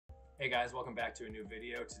Hey guys, welcome back to a new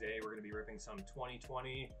video. Today we're going to be ripping some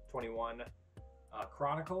 2020-21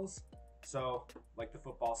 Chronicles. So, like the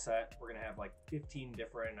football set, we're going to have like 15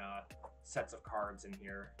 different sets of cards in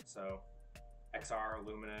here. So, XR,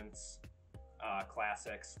 Luminance,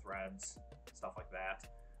 Classics, Threads, stuff like that.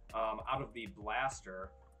 Out of the Blaster,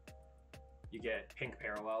 you get pink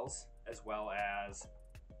parallels as well as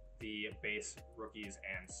the base rookies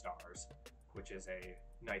and stars, which is a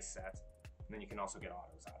nice set. And then you can also get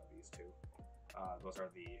autos out of these too. Those are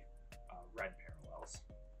the red parallels.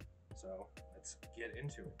 So let's get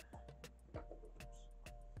into it.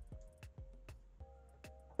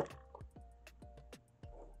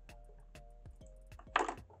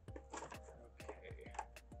 Okay,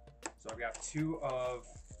 so I've got two of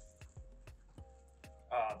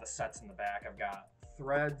the sets in the back. I've got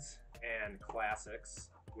Threads and Classics,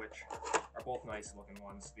 which are both nice looking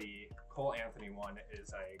ones. The Cole Anthony one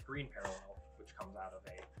is a green parallel, which comes out of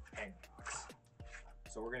a hang box.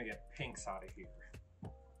 So we're gonna get pinks out of here.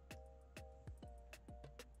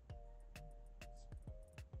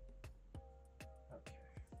 Okay.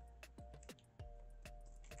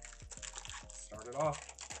 Start it off.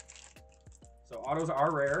 So autos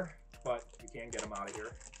are rare, but you can get them out of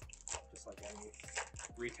here, just like any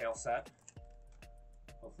retail set.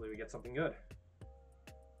 Hopefully we get something good.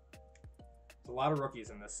 There's a lot of rookies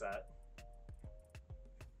in this set.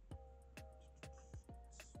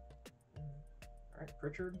 All right,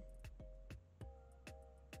 Pritchard.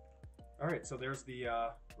 All right, so there's the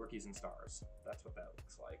rookies and stars. That's what that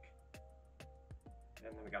looks like. And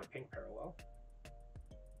then we got a pink parallel.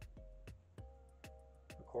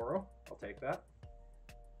 Okoro, I'll take that.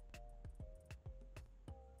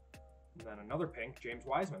 And then another pink, James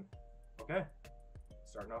Wiseman. Okay,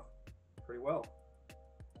 starting off pretty well.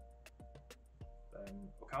 Then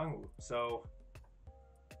Okongwu. So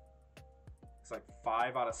it's like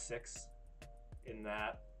 5 out of 6 in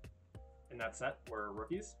that set were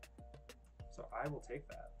rookies. So I will take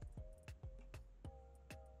that.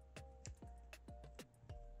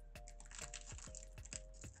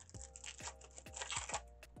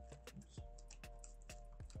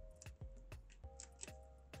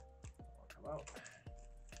 Come out.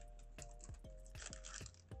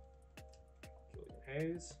 Killian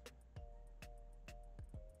Hayes.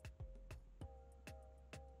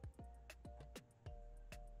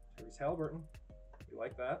 Tyrese Halliburton. We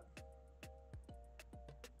like that.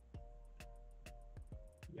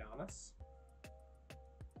 Giannis.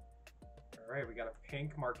 All right, we got a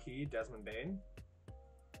pink marquee, Desmond Bane.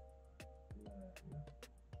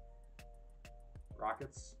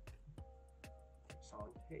 Rockets,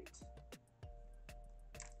 Son Tate.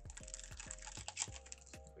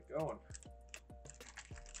 Keep it going.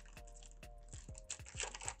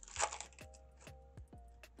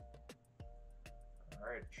 All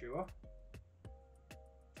right, Chua.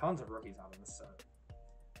 Tons of rookies out of this set.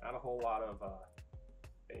 Not a whole lot of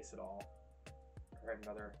base at all. All right,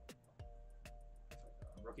 another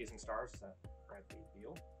rookies and stars. Is that Bradley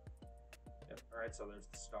Beal? Yep. All right, so there's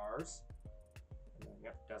the stars. And then,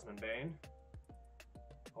 yep, Desmond Bane.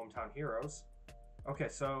 Hometown Heroes. Okay,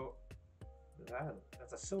 so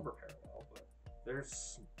that's a silver parallel, but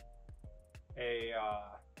there's a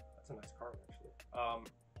that's a nice card actually.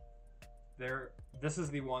 This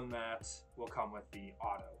is the one that will come with the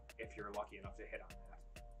auto if you're lucky enough to hit on that.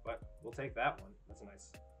 But we'll take that one. That's a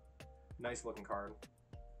nice looking card.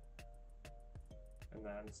 And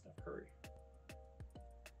then Steph Curry.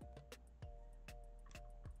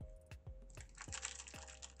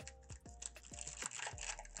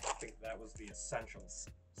 I think that was the Essentials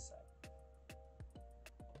set.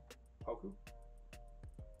 Poku.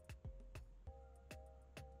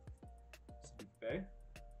 Steve Bay.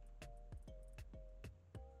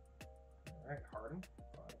 All right, Harden.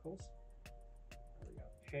 Chronicles. We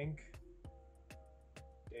got pink.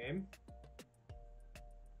 Dame.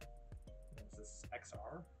 Is this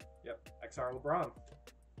XR? Yep, XR LeBron.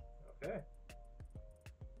 Okay.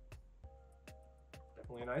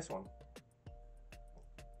 Definitely a nice one.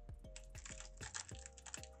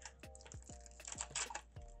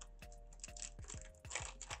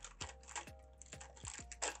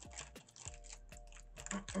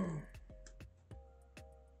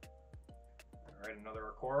 All right, another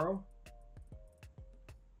Okoro.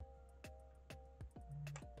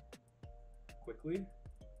 Quickly.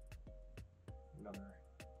 Another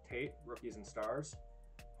Tate, rookies and stars.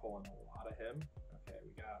 Pulling a lot of him. Okay,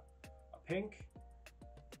 we got a pink.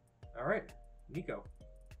 All right, Nico.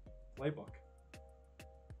 Playbook.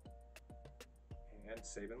 And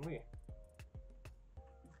Saban Lee.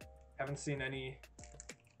 Haven't seen any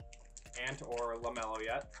Ant or LaMelo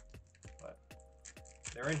yet, but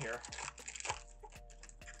they're in here.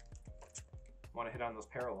 Want to hit on those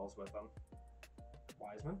parallels with them.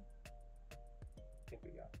 Wiseman. I think we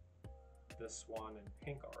got this one in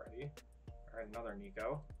pink already. All right, another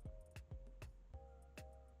Nico.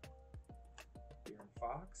 De'Aaron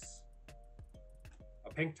Fox. A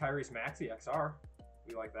pink Tyrese Maxey XR.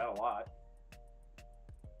 We like that a lot.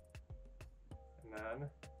 And then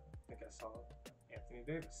I think I saw Anthony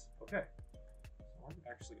Davis. Okay. So I'm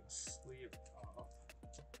actually going to sleeve off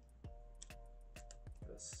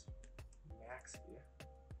this Maxey.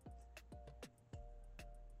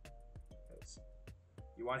 Because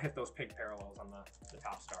you want to hit those pink parallels on the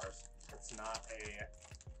top stars. It's not a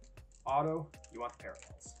auto, you want the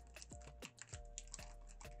parallels.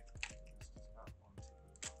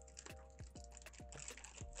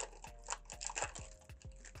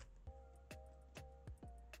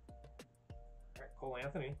 Alright, Cole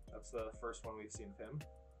Anthony, that's the first one we've seen of him.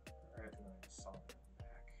 Alright, and then I just saw that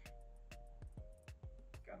back.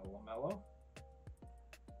 Got a LaMelo.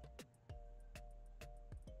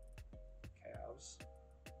 Cavs.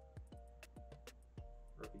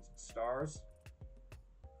 Rookies and stars.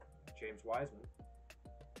 James Wiseman.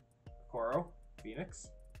 Okoro, Phoenix.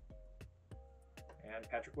 And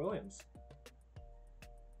Patrick Williams.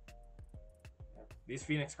 These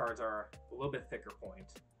Phoenix cards are a little bit thicker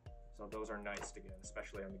point, so those are nice to get,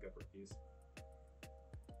 especially on the good rookies.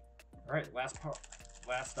 All right, last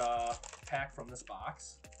pack from this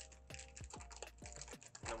box.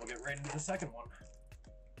 Then we'll get right into the second one.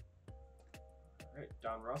 All right,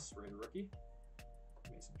 Don Russ, rated rookie.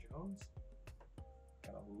 Mason Jones.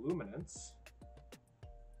 Got a Luminance.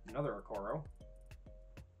 Another Okoro.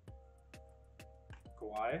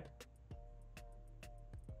 Kawhi.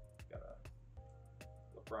 Got a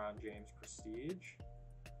LeBron James Prestige.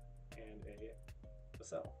 And a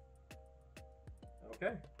Vassell.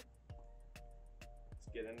 Okay.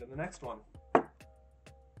 Let's get into the next one.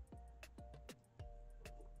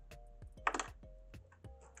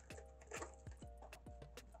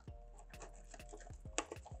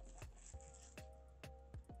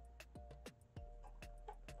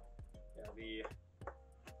 The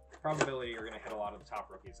probability you're going to hit a lot of the top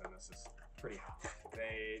rookies in this is pretty high.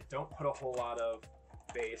 They don't put a whole lot of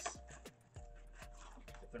base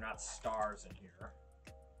if they're not stars in here.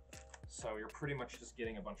 So you're pretty much just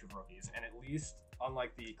getting a bunch of rookies. And at least,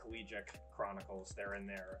 unlike the collegiate Chronicles, they're in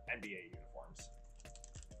their NBA uniforms,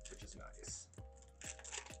 which is nice.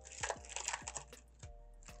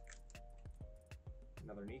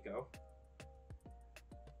 Another Nico.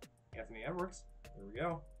 Anthony Edwards. There we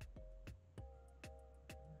go.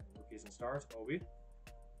 Rookies and stars, Obi.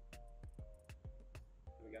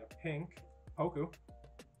 We got a pink, Poku.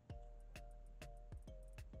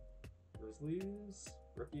 Grizzlies,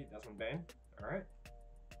 rookie, Desmond Bane. All right.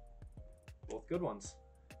 Both good ones.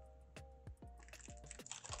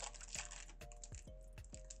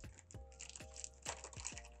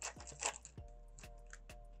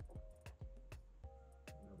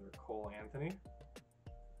 Another Cole Anthony.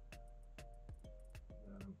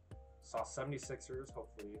 Saw 76ers,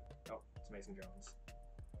 hopefully. Oh, it's Mason Jones.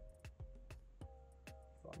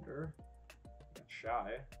 Thunder. Got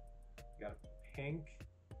Shy. Got a pink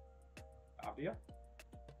Abdia.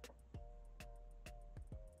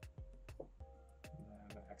 And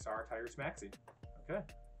then XR Tyrese Maxey. Okay.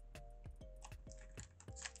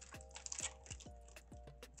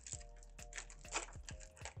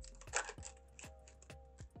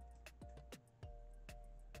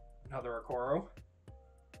 Another Okoro.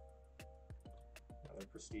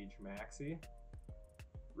 Prestige Maxey.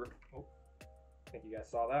 Oh, I think you guys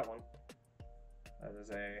saw that one. That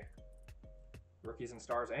is a Rookies and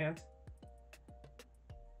Stars Ant.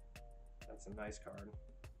 That's a nice card.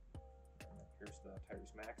 Here's the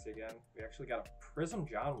Tyrese Maxey again. We actually got a Prism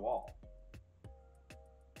John Wall.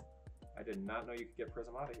 I did not know you could get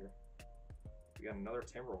Prism out of here. We got another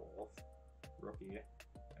Timberwolf rookie.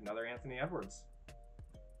 Another Anthony Edwards.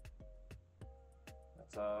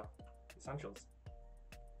 That's essentials.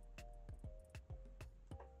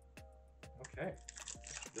 Okay,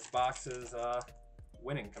 this box is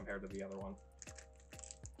winning compared to the other one,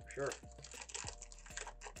 for sure.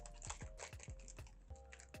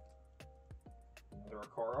 Another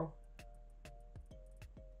Okoro,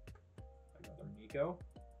 another Nico,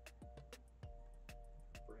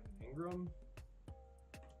 Brandon Ingram,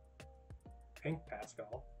 pink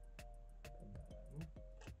Pascal, and then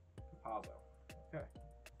Campazzo. Okay.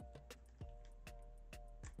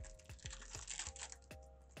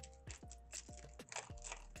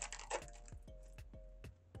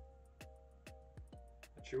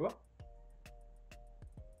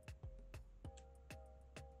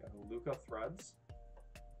 Got a Luka Threads,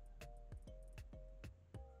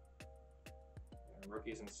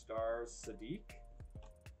 Rookies and Stars, Sadiq.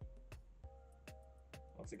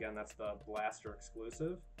 Once again, that's the Blaster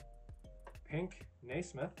exclusive. Pink,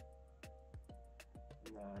 Naismith.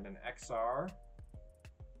 And an XR,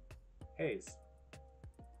 Hayes.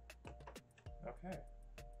 Okay.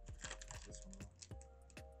 This one.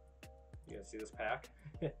 You guys see this pack?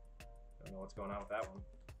 Don't know what's going on with that one.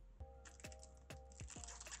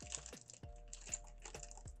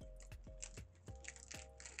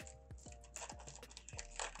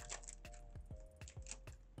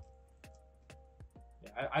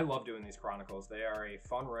 Yeah, I love doing these Chronicles. They are a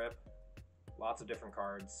fun rip. Lots of different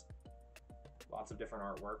cards. Lots of different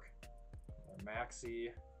artwork. Another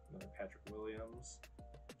Maxey, another Patrick Williams.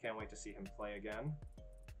 Can't wait to see him play again.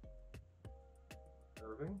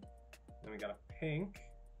 Irving. Then we got a pink.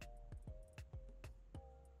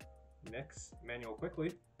 Knicks, Emmanuel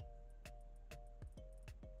Quickly.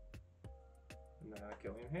 And then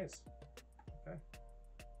Killian Hayes. Okay.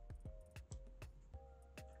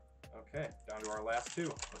 Okay, down to our last two.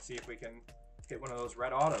 Let's see if we can hit one of those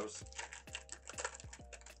red autos.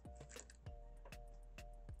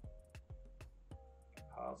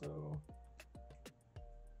 Hazo.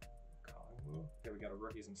 Okay, we got a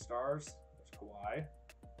Rookies and Stars. There's Kawhi.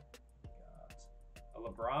 We got a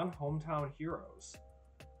LeBron Hometown Heroes.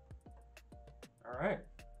 All right.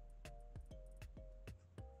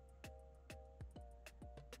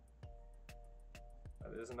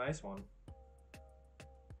 That is a nice one.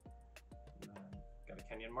 And then got a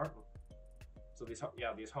Kenyon Martin. So these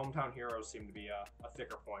Hometown Heroes seem to be a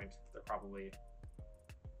thicker point. They're probably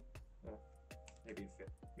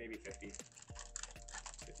maybe 50,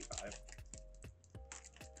 55.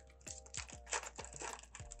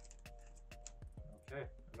 Okay,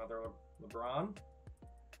 another LeBron,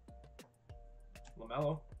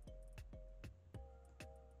 LaMelo,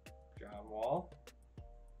 John Wall,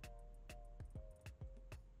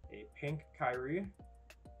 a pink Kyrie,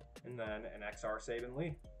 and then an XR Saban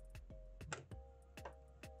Lee.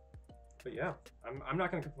 But yeah, I'm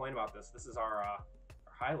not going to complain about this. This is our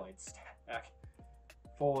highlights stack,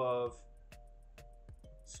 full of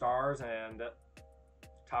stars and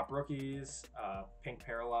top rookies, pink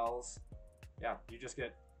parallels. Yeah, you just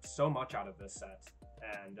get so much out of this set,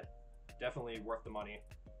 and definitely worth the money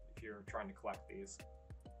if you're trying to collect these.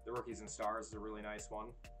 The Rookies and Stars is a really nice one.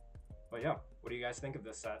 But yeah, what do you guys think of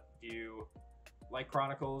this set? Do you like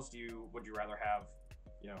Chronicles? Would you rather have,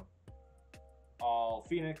 you know, all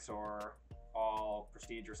Phoenix or all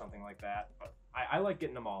Prestige or something like that? But I like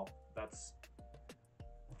getting them all. That's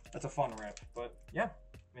a fun rip. But yeah,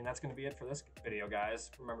 I mean, that's going to be it for this video,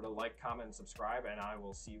 guys. Remember to like, comment, and subscribe, and I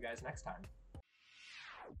will see you guys next time.